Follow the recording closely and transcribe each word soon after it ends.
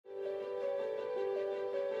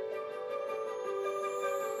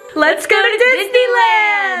Let's go to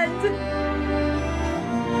Disneyland!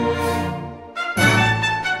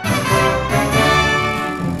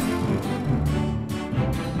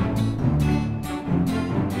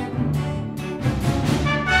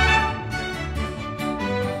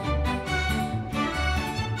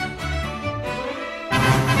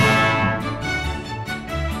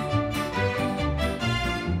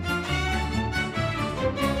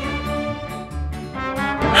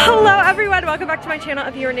 Hello everyone, welcome back to my channel.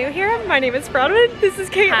 If you're new here, my name is Bron. This is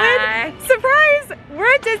Caitlin. Hi. Surprise!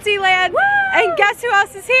 We're at Disneyland. Woo! And guess who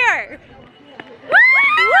else is here? Woo!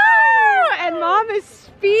 Woo! And Mom is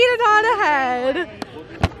speeding on ahead.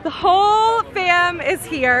 The whole fam is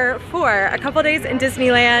here for a couple days in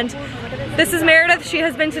Disneyland. This is Meredith. She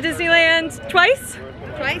has been to Disneyland twice.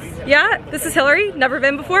 Twice? Yeah, this is Hillary. Never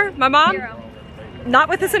been before. My mom. Zero. Not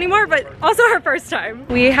with us anymore, but also her first time.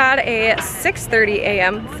 We had a 6:30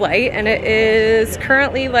 a.m. flight and it is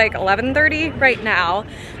currently like 11:30 right now.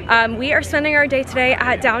 We are spending our day today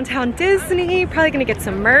at downtown Disney, probably gonna get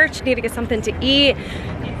some merch, need to get something to eat.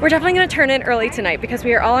 We're definitely gonna turn in early tonight because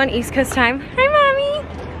we are all on East Coast time. Hi, Mommy.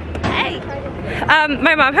 Hey.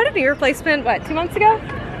 My mom had a knee replacement, what, 2 months ago?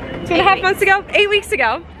 2.5 months ago? 8 weeks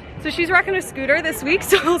ago. So she's rocking a scooter this week,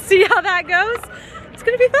 so we'll see how that goes. It's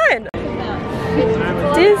gonna be fun.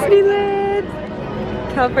 Disneyland,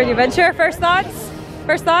 California Adventure. First thoughts?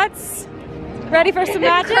 First thoughts? Ready for some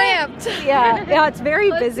magic? Cramped. Yeah, it's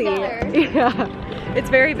very busy. Together. Yeah, it's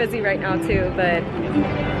very busy right now too, but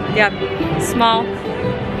yeah, small.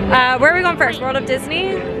 Where are we going first? World of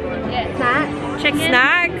Disney? Yeah. Snack. Chicken.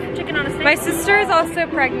 Snack. Chicken on a stick. My sister is also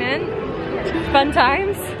pregnant. Fun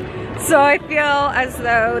times. So I feel as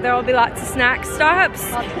though there will be lots of snack stops.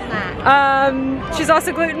 Lots of snacks. She's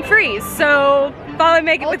also gluten-free, so follow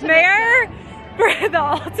Make It With Mayor for the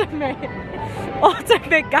ultimate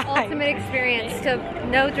guide. Ultimate experience to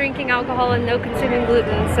no drinking alcohol and no consuming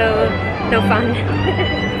gluten, so no fun.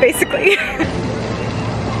 Basically.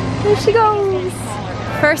 There she goes.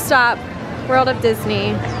 First stop, World of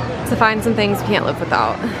Disney, to find some things we can't live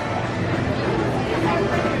without.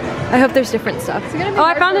 I hope there's different stuff. Oh,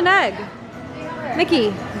 I found an egg.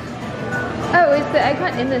 Mickey. Oh, is the egg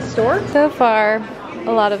hunt in this store? So far,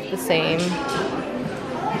 a lot of the same.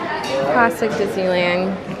 Classic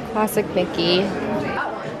Disneyland, classic Mickey.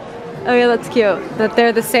 Oh yeah, that's cute. That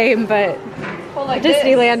they're the same, but Well, like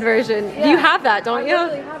Disneyland this. version. Yeah. You have that, don't you? I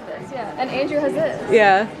literally have this, yeah. And Andrew has this.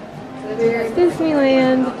 Yeah.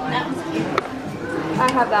 Disneyland. I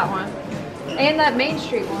have that one. And that Main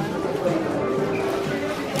Street one.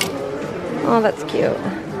 Oh, that's cute.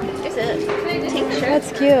 Is it? Tincture.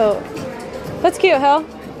 That's cute. That's cute, Hel.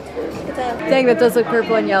 Dang, that does look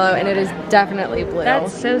purple and yellow, and it is definitely blue.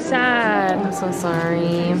 That's so sad. I'm so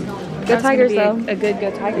sorry. Go That's Tigers, gonna though. be a good Go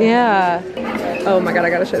Tigers. Yeah. Oh my god, I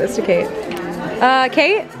gotta show this to Kate.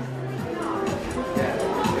 Kate?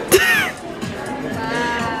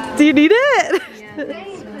 Do you need it?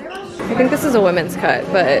 I think this is a women's cut,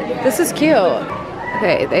 but this is cute.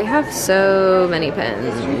 Okay, they have so many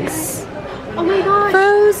pins. Oh my gosh.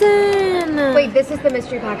 Frozen! Wait, this is the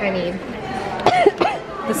mystery pack I need.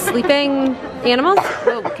 The sleeping animals?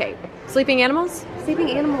 Oh, okay. Sleeping animals?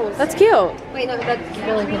 Sleeping animals. That's cute. Wait, no, that's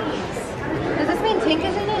really good. Does this mean Tink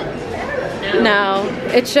is in it? No,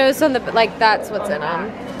 it shows on the, like, that's what's in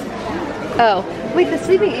them. Oh. Wait, the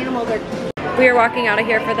sleeping animals are cute. We are walking out of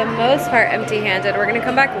here for the most part empty-handed. We're gonna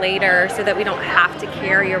come back later so that we don't have to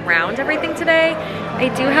carry around everything today. I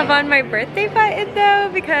do have on my birthday button though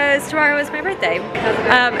because tomorrow is my birthday.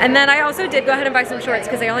 And then I also did go ahead and buy some shorts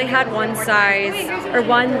because I only had one size, or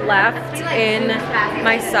one left in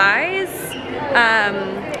my size.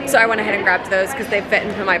 So I went ahead and grabbed those because they fit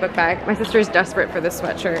into my book bag. My sister's desperate for this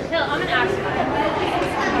sweatshirt.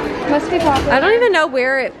 Must be popular. I don't even know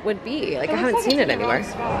where it would be. Like, I haven't seen it anywhere.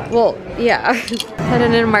 Well, yeah.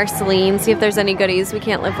 Heading into Marceline, see if there's any goodies we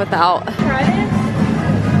can't live without.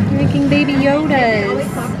 Making baby Yodas.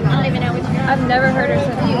 I don't even know what you're I've never heard her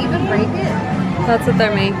say. Do you even break it? That's what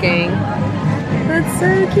they're making. That's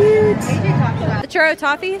so cute. The churro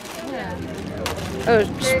toffee? Yeah. Oh,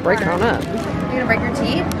 just break it on up. You're gonna break your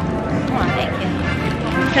teeth? Come on, thank you.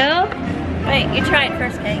 Phil? Wait, you try it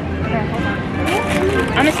first, Kate. Okay, hold on.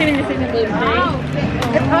 I'm assuming this isn't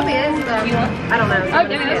gluten-free. It probably is, though. I don't know. Oh,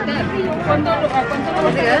 yeah, it's good.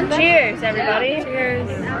 Is it good? Cheers, everybody. Cheers.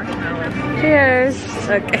 Cheers.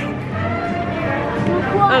 Okay.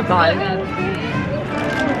 Oh, God.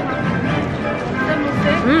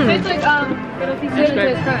 Tastes like,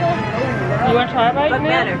 you want to try it right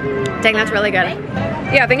now? Dang, that's really good.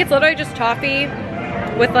 Yeah, I think it's literally just toffee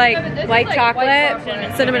with like white chocolate,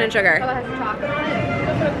 cinnamon, and sugar. Oh, it has chocolate on it?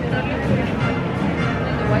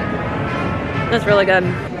 That's really good.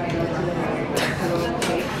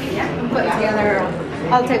 Put it together.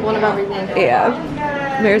 I'll take one of everything.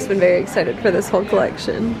 Yeah. Mary's been very excited for this whole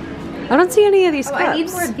collection. I don't see any of these cups. I need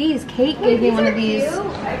more of these. Kate gave me one of these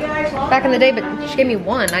back in the day, but she gave me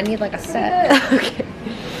one. I need like a set. Okay.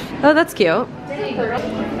 Oh, that's cute.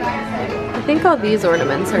 I think all these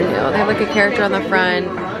ornaments are new. They have like a character on the front,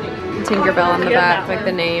 Tinkerbell on the back, like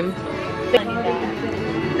the name.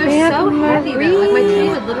 They're so heavy though. Like my tree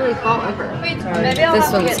would literally fall over.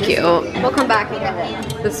 This one's cute. We'll come back and get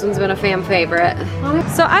it. This one's been a fan favorite.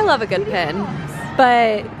 So I love a good pin,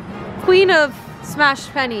 but Queen of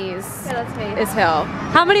Smashed Pennies is Hill.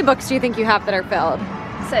 How many books do you think you have that are filled?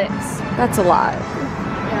 6. That's a lot.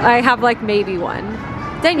 I have like maybe one.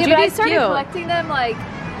 Dang, Yeah, but I Judy's started cute. collecting them like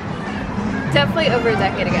definitely over a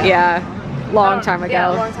decade ago. Yeah, long time ago.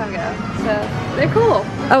 Yeah, a long time ago. So they're cool.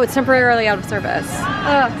 Oh, it's temporarily out of service.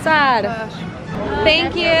 Oh, Sad. gosh.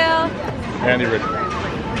 Thank you. And the original.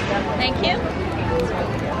 Thank you.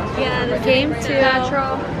 Yeah, this came to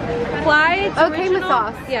Natural. Clyde's Oh, came with original-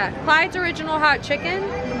 sauce. Yeah, Clyde's original hot chicken.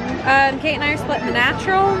 Kate and I are splitting the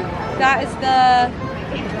natural. That is the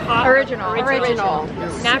Original. original.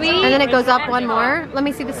 Natural. And then it goes up one more. Let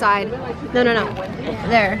me see the side. No.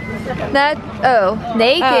 There. That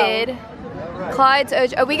naked. Clyde's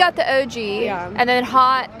OG. Oh, we got the OG. Yeah. And then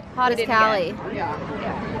hot. Hot as didn't Cali.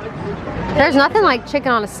 get. There's nothing like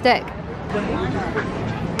chicken on a stick.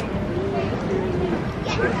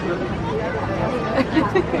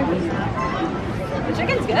 The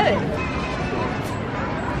chicken's good.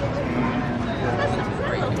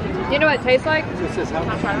 You know what it tastes like?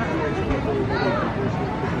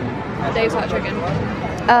 Dave's hot chicken.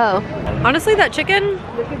 Oh. Honestly, that chicken,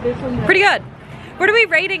 pretty good. What are we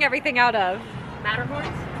rating everything out of?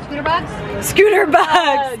 Scooter bugs? Scooter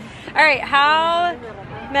bugs. All right, how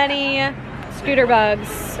many scooter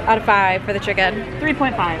bugs out of 5 for the chicken?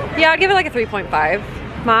 3.5. Yeah, I'd give it like a 3.5.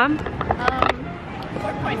 Mom? 4.5.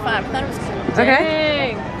 I thought it was cool.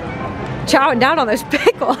 Okay. Chowing down on those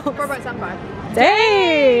pickles. 4.75.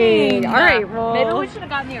 Dang. All right, well. Maybe we should have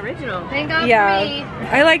gotten the original. Thank God Yeah, for me.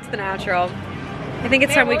 I liked the natural. I think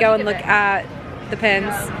it's time we go and look at the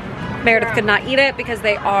pins. Meredith could not eat it because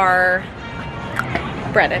they are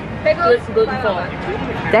breaded. Gluten-full.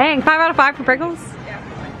 Dang, 5 out of 5 for pickles?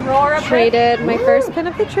 Traded my first pin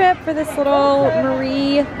of the trip for this little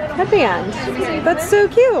Marie headband. That's so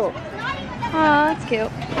cute. Oh, that's cute.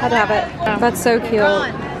 Had to have it. That's so cute.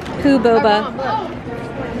 Who boba?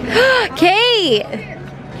 Kate!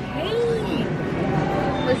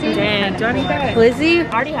 Damn, Johnny back. Lizzie?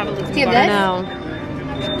 I already have a Lizzie. Do you I have know.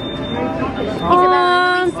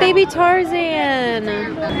 Aw, baby Tarzan.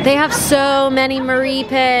 They have so many Marie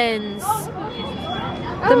pins.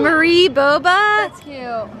 The Marie boba? That's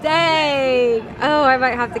cute. Dang. Oh, I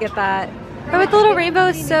might have to get that. Oh, with the little rainbow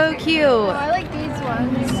is so cute. I like these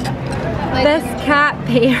ones. This cat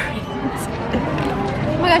parent.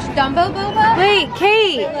 Oh my gosh, Dumbo boba? Wait,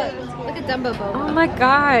 Kate. Look at Dumbo boba. Oh my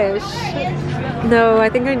gosh. No, I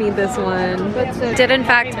think I need this one. Did in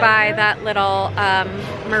fact buy that little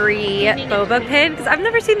Marie boba pin because I've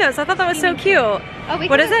never seen those. I thought that was so cute. Oh,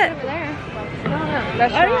 What is it? Over there.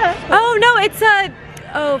 Oh no, it's a,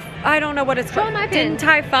 oh, I don't know what it's called. my Din pin.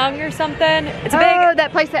 Tai Fung or something. It's a Oh, big,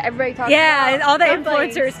 that place that everybody talks yeah, about. all the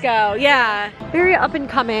Dumplings. influencers go. Yeah. Very up and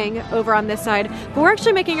coming over on this side. But we're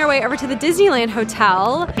actually making our way over to the Disneyland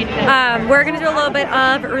Hotel. We're gonna do a little bit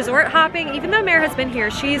of resort hopping. Even though Mare has been here,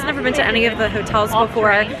 she's never been to any of the hotels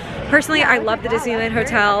before. Personally, I love the Disneyland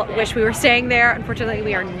Hotel. Wish we were staying there. Unfortunately,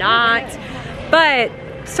 we are not. But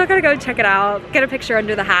still gotta go check it out. Get a picture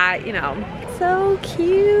under the hat, you know. So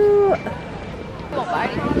cute.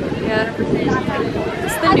 Yeah.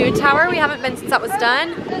 This is the new tower. We haven't been since that was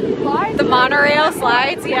done. The monorail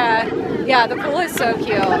slides, yeah. Yeah, the pool is so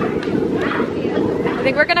cute. I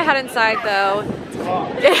think we're gonna head inside though.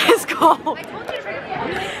 It is cold.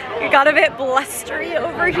 It got a bit blustery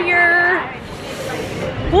over here.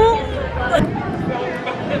 Whoa.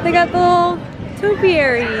 They got the little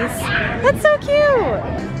topiaries. That's so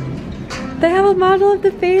cute. They have a model of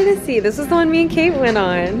the Fantasy. This is the one me and Kate went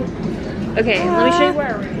on. Okay, let me show you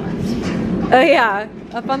where we're Oh yeah,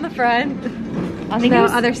 up on the front. I think No, it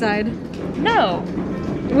was, other side. No.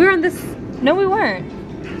 We were on this. No, we weren't.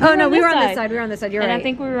 Oh no, on we this were on this side. side. We were on this side. You're And right. I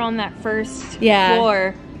think we were on that first Yeah.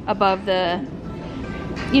 floor above the,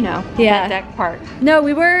 you know, Yeah. that deck part. No,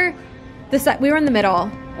 we were this side. We were in the middle.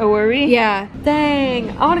 Oh, were we? Yeah. Dang.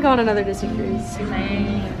 I want to go on another Disney cruise.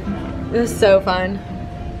 It was so fun.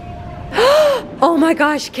 Oh my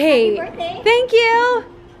gosh, Kate. Thank you. Oh,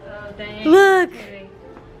 dang. Look.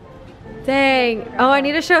 Dang. Oh, I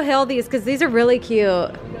need to show Hill these because these are really cute.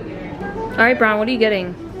 All right, Bron, what are you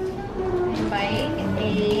getting? I'm buying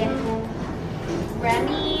a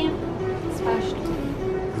Remy smashed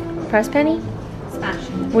Press penny? smash.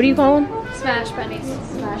 What do you call them? Smash pennies.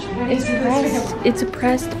 Smash pennies. It's a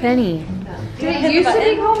pressed penny. Did it used to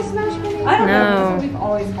be called a smash penny? I don't know. No. That's what we've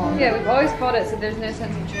always called it. Yeah, we've always called it, so there's no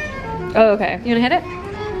sense in changing. Oh, okay. You wanna hit it?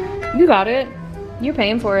 You got it. You're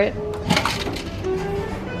paying for it.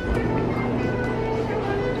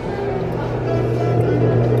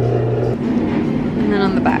 And then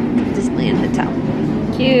on the back, Disneyland Hotel.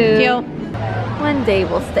 Cute. One day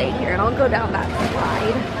we'll stay here and I'll go down that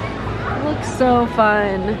slide. It looks so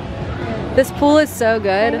fun. This pool is so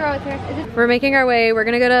good. We're making our way. We're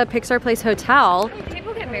gonna go to Pixar Place Hotel.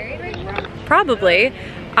 People get married right now? Probably.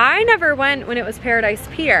 I never went when it was Paradise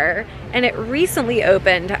Pier, and it recently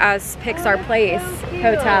opened as Pixar Place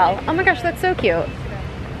Hotel. Oh my gosh, that's so cute.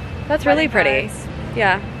 That's really pretty.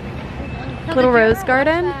 Yeah. Little rose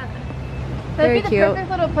garden. Very That'd be the cute. perfect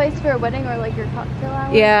little place for a wedding or like your cocktail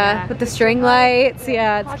hour. Yeah, with the string lights.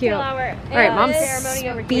 Yeah, it's cute. Cocktail All hour. right, mom's Ceremony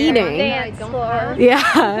over here. speeding. Dance floor.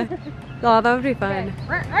 Yeah. Oh, that would be fun.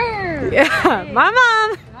 Yeah, my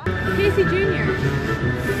mom. Casey Jr.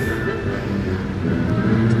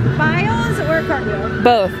 Files or cartwheel?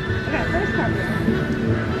 Both. Okay, first cartwheel.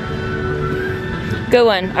 Good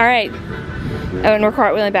one. All right. Oh, and we're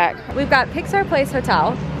cartwheeling back. We've got Pixar Place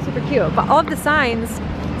Hotel, super cute, but all of the signs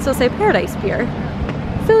still say Paradise Pier.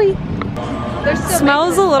 Silly. There's still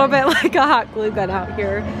Smells a little bit like a hot glue gun out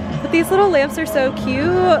here. But these little lamps are so cute.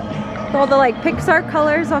 With all the like Pixar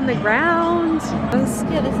colors on the ground.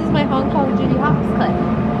 Yeah, this is my Hong Kong Judy Hopps clip.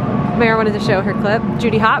 Mara wanted to show her clip.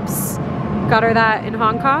 Judy Hopps got her that in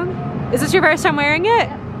Hong Kong. Is this your first time wearing it?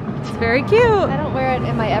 It's very cute. I don't wear it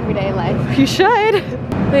in my everyday life. You should.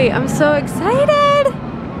 Wait, I'm so excited.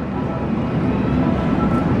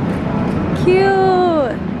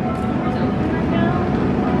 Cute.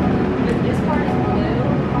 This part is blue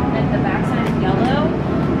and the backside is yellow,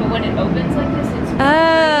 but when it opens like this, it's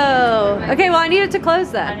Oh. Okay, well I need it to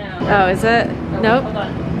close then. I know. Oh, is it? Nope. Hold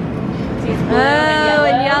on. See, it's blue Oh,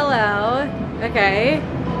 and and yellow. Okay.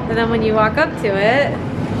 And then when you walk up to it,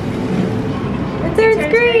 it turns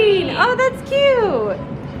green. Oh, that's cute.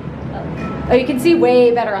 Oh, you can see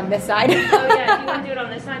way better on this side. Oh yeah, do you want to do it on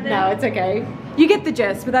this side then? No, it's okay. You get the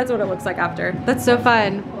gist, but that's what it looks like after. That's so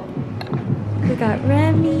fun. We got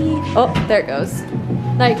Remy. Oh, there it goes.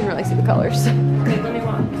 Now you can really see the colors. Wait, let me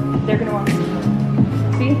walk. They're gonna walk.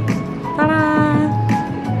 See?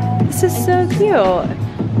 Ta-da! This is so cute.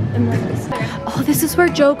 And like this. Oh, this is where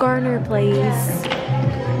Joe Garner plays.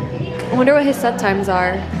 I wonder what his set times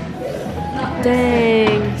are.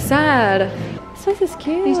 Dang, sad. This is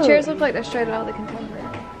cute. These chairs look like they're straight out of the Contemporary.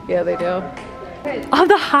 Yeah, they do. Oh,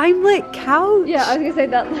 the Heimlich couch. Yeah, I was gonna say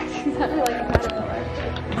that looks exactly like a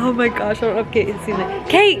caterpillar. Oh my gosh, I don't know if Kate has seen it.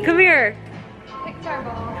 Kate, come here. Pixar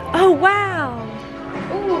ball. Oh, wow.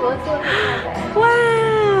 Ooh, let's look at that.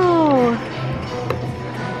 Wow.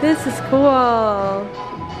 This is cool.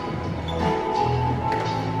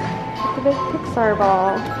 The big Pixar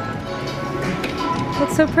ball.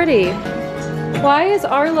 That's so pretty. Why is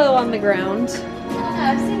Arlo on the ground? I don't know,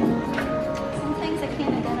 I've seen some things I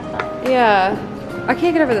can't identify. Yeah. I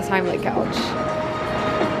can't get over this Heimlich couch.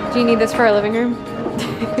 Do you need this for our living room?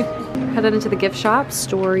 Headed into the gift shop.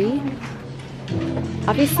 Story.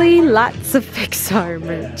 Obviously, lots of Pixar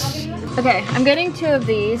merch. Okay, I'm getting 2 of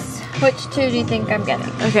these. Which 2 do you think I'm getting?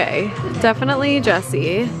 Okay, definitely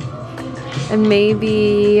Jessie. And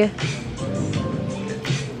maybe...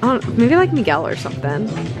 I don't, maybe like Miguel or something.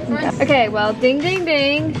 Okay, well, ding, ding,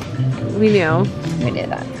 ding. We knew. We did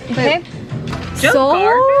that. Okay. Soul?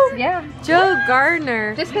 Yeah. Joe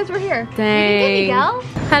Gardner. Just because we're here. Dang. Miguel?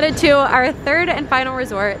 Headed to our 3rd and final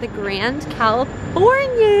resort, the Grand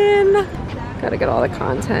Californian. Gotta get all the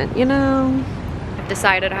content, you know. I've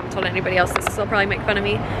decided, I haven't told anybody else this, so they'll probably make fun of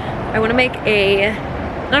me. I wanna make a,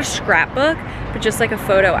 not a scrapbook, but just like a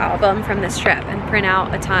photo album from this trip and print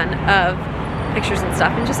out a ton of pictures and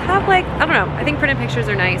stuff and just have like, I don't know, I think printed pictures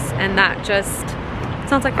are nice and that just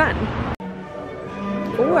sounds like fun.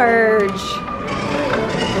 Gorge.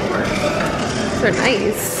 These are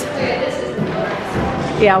nice.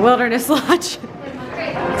 Yeah, Wilderness Lodge.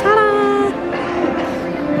 Ta-da!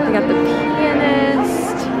 We got the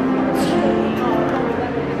pianist.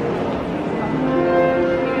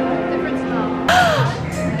 Different smell.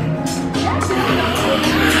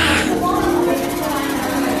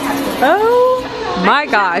 Oh my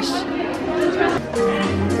gosh.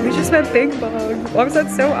 We just went ping pong. Why was that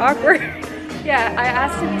so awkward? Yeah, I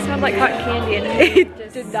asked him if he sounded like cotton candy and he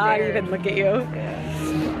did not even look at you.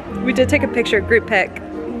 We did take a picture, group pic.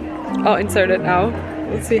 I'll insert it now.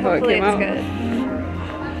 Let's see how Hopefully it came out. good.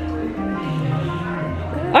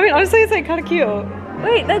 I mean, honestly, it's like kind of cute.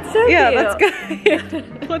 Wait, that's so Yeah, cute. that's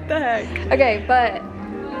good. What the heck? Okay, but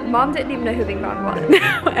Mom didn't even know who Bing Bong was.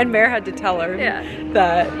 And Mare had to tell her that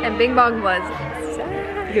And Bing Bong was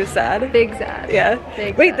sad. he was sad. Big sad. Yeah.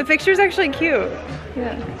 Big Wait, sad. the picture's actually cute.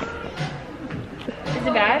 Yeah. Is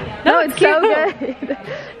it bad? No, it's so good.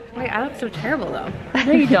 Wait, I look so terrible though.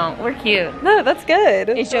 No, you don't. We're cute. No, that's good.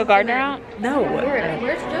 Is Joe Gardner out? No.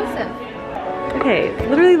 Where's Joseph? Okay,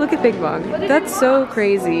 literally look at Big Bong. That's so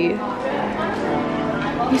crazy.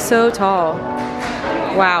 He's so tall.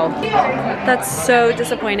 Wow. That's so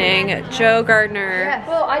disappointing. Joe Gardner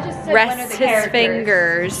Well, I just said rests his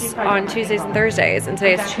fingers on Tuesdays and Thursdays, and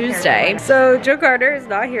today is Tuesday. So Joe Gardner is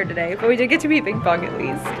not here today, but we did get to meet Big Bong at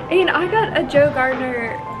least. And I got a Joe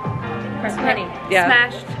Gardner Penny. Yeah.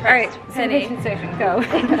 smashed. All right, penny. station, go.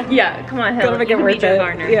 Yeah, come on, Gotta Hill. make You it can be worth Joe it.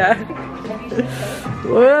 Gardner. Yeah.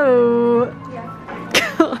 Whoa.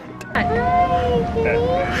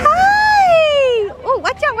 Hi! Oh,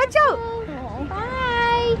 watch out, watch out!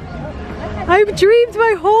 Hi! I've dreamed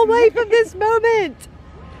my whole life of this moment.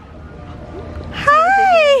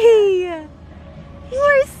 Hi! You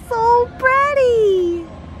are so pretty.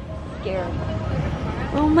 Scared.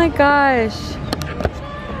 Oh my gosh.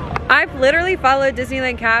 I've literally followed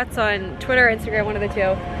Disneyland Cats on Twitter, Instagram, one of the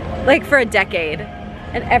two, like for a decade.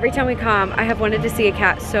 And every time we come, I have wanted to see a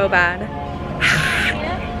cat so bad.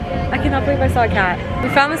 I cannot believe I saw a cat. We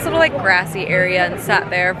found this little like grassy area and sat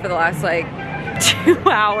there for the last like 2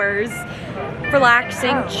 hours,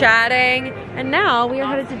 relaxing, chatting, and now we are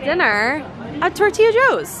headed to dinner at Tortilla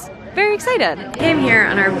Joe's. Very excited. Came here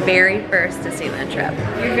on our very first Disneyland trip.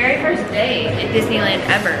 Your very first day at Disneyland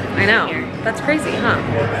ever. I know. Here. That's crazy, huh?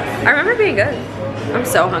 I remember being good. I'm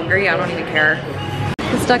so hungry, I don't even care.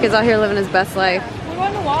 This duck is out here living his best life. We're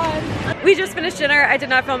going to watch. We just finished dinner. I did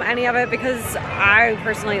not film any of it because I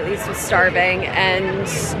personally at least was starving, and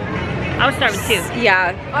I was starving too.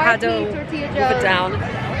 yeah, had to R.I.P. Tortilla whip it Joe's. down.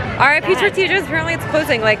 R.I.P. Tortilla Joe's, apparently it's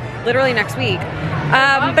closing like literally next week.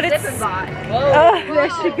 But it's oh, there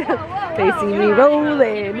she goes. They see me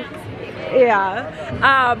rolling.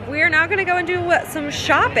 Yeah. We are now gonna go and do some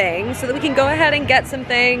shopping so that we can go ahead and get some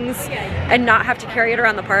things and not have to carry it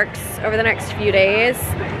around the parks over the next few days,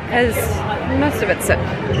 as most of it's,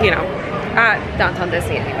 you know, at downtown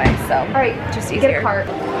Disney anyway. So All right, just easier. get a cart.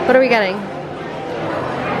 What are we getting?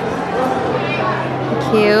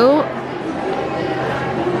 Cute.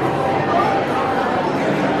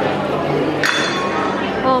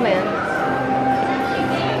 Oh man.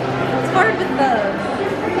 It's hard with the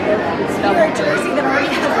jersey that already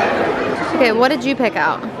has it. Okay, what did you pick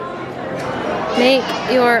out? Make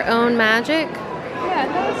your own magic? Yeah,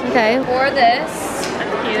 that was Okay. Or this.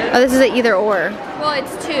 That's cute. Oh, this is an either or. Well,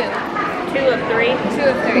 it's 2. 2 of 3. 2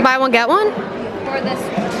 of 3. Buy one, get one? Or this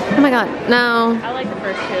one. Oh my god, no. I like the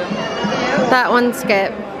first 2. That one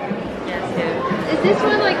skip. Yes, too. Is this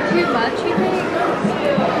one like too much, you think?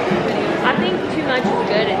 I think too much is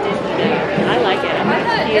good at Disneyland. I like it. I I think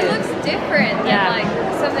thought it's it cute. looks different than Yeah. like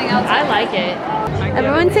something else. I like it.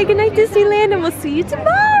 Everyone say goodnight Disneyland and we'll see you tomorrow.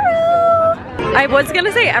 I was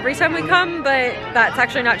gonna say every time we come, but that's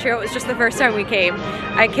actually not true. It was just the first time we came.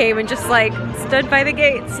 I came and just like stood by the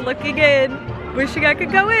gates looking in, wishing I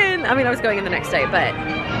could go in. I mean, I was going in the next day, but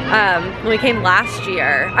when we came last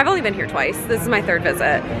year, I've only been here twice. This is my 3rd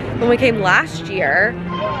visit. When we came last year,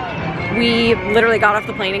 we literally got off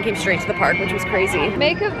the plane and came straight to the park, which was crazy.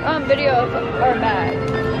 Make a video of our bag.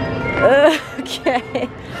 Okay.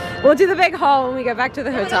 We'll do the big haul when we get back to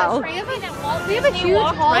the hotel. We have a huge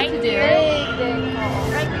haul to do. Big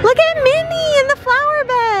haul. Look at Minnie in the flower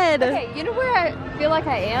bed. Okay, you know where I feel like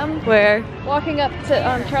I am? Where? Walking up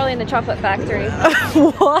to Charlie and the Chocolate Factory.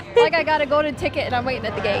 What? Like I got a golden ticket and I'm waiting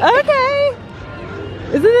at the gate. Okay.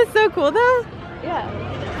 Isn't this so cool though? Yeah.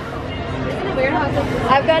 Isn't it weird how it's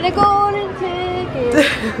like, I've got a golden ticket.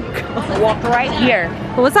 Walk right here.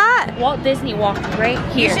 What was that? Walt Disney walked right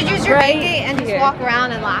here. You should use your Right main gate and just here. walk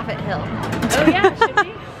around and laugh at Hill. Oh yeah, should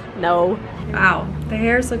we? No. Wow, the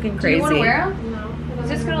hair's looking crazy. Do you want to wear them? No. Is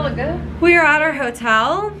this gonna look good? We are at our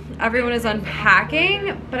hotel. Everyone is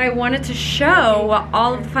unpacking, but I wanted to show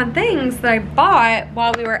all of the fun things that I bought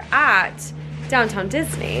while we were at downtown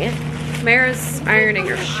Disney. Mara's ironing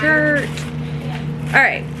her shirt. All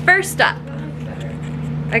right, first up,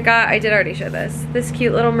 I did already show this. This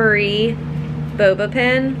cute little Marie boba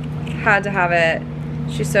pin. Had to have it.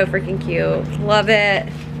 She's so freaking cute. Love it.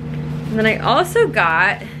 And then I also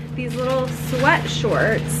got these little sweat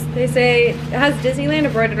shorts. They say it has Disneyland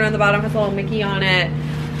embroidered on the bottom, has a little Mickey on it.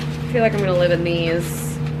 I feel like I'm gonna live in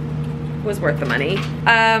these. was worth the money.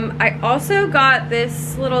 I also got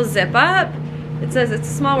this little zip up. It says it's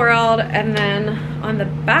a small world, and then on the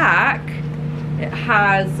back it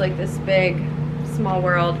has like this big small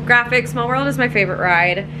world graphic. Small World is my favorite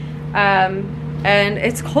ride, and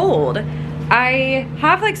it's cold. I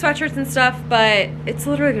have like sweatshirts and stuff, but it's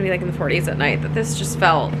literally gonna be like in the 40s at night. That this just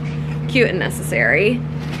felt cute and necessary.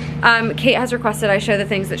 Kate has requested I show the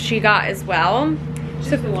things that she got as well.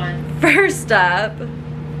 So first up,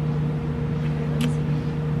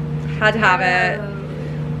 had to have it.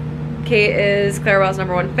 Kate is Clarabelle's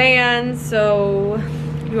 #1 fan, so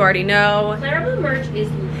you already know. Clarabelle merch is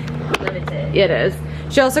limited. It is.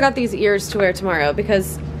 She also got these ears to wear tomorrow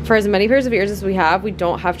because for as many pairs of ears as we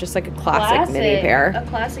don't have just like a classic mini pair. A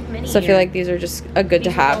classic mini. So I feel like these are just a good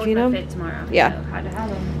to have, you know? Fit tomorrow, yeah. So had to have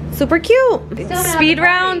them. Super cute. Speed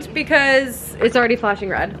round because it's already flashing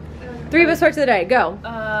red. 3 best parts of the day. Go.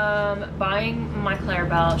 Buying my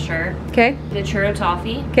Clarabelle shirt. Okay. The churro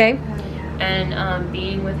toffee. Okay. And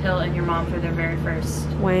being with Hill and your mom for their very first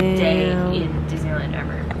Wow. day in Disneyland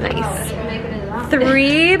ever. Nice.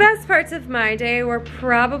 3 best parts of my day were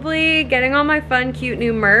probably getting all my fun, cute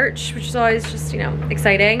new merch, which is always just, you know,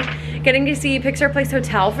 exciting. Getting to see Pixar Place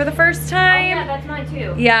Hotel for the first time. Oh, yeah, that's mine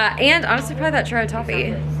too. Yeah, and honestly, probably that churro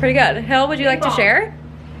toffee. Pretty good. Hill, would you like to share?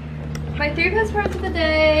 My 3 best parts of the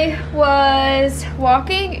day was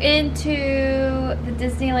walking into the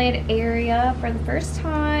Disneyland area for the first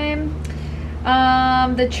time.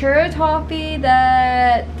 The churro toffee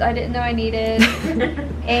that I didn't know I needed.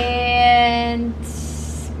 And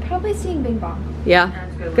probably seeing Bing Bong. Yeah,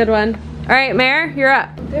 good one. All right, Mare, you're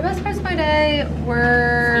up. 3 best parts of my day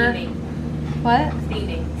were... Steaming. What?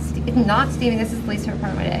 Steaming. Not steaming, this is the least favorite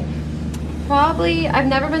part of my day. Probably, I've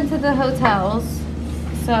never been to the hotels.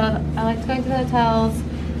 So I liked going to the hotels,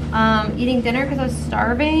 eating dinner because I was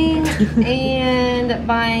starving, and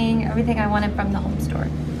buying everything I wanted from the home store.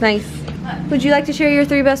 Nice. Would you like to share your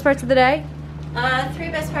 3 best parts of the day? 3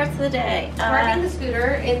 best parts of the day. Parking the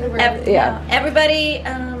scooter in the room. Yeah. Everybody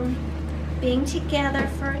being together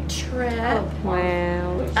for a trip.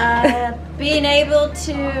 Wow. Being able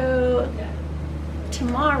to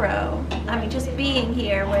tomorrow. I mean, just being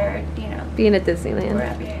here where, you know, Being at Disneyland. where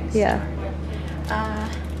everything's Yeah.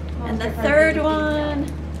 and the third one.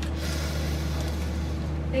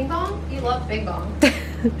 Bing Bong? You love Bing Bong.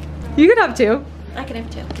 You can have 2. I can have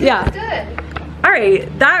 2. Yeah. Good. All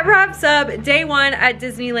right, that wraps up day 1 at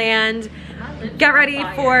Disneyland. Get ready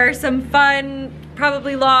for some fun,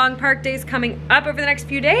 probably long park days coming up over the next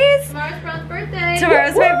few days. Tomorrow's Bron's birthday.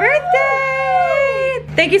 Tomorrow's my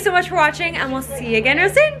birthday. Thank you so much for watching, and we'll see you again real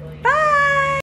soon.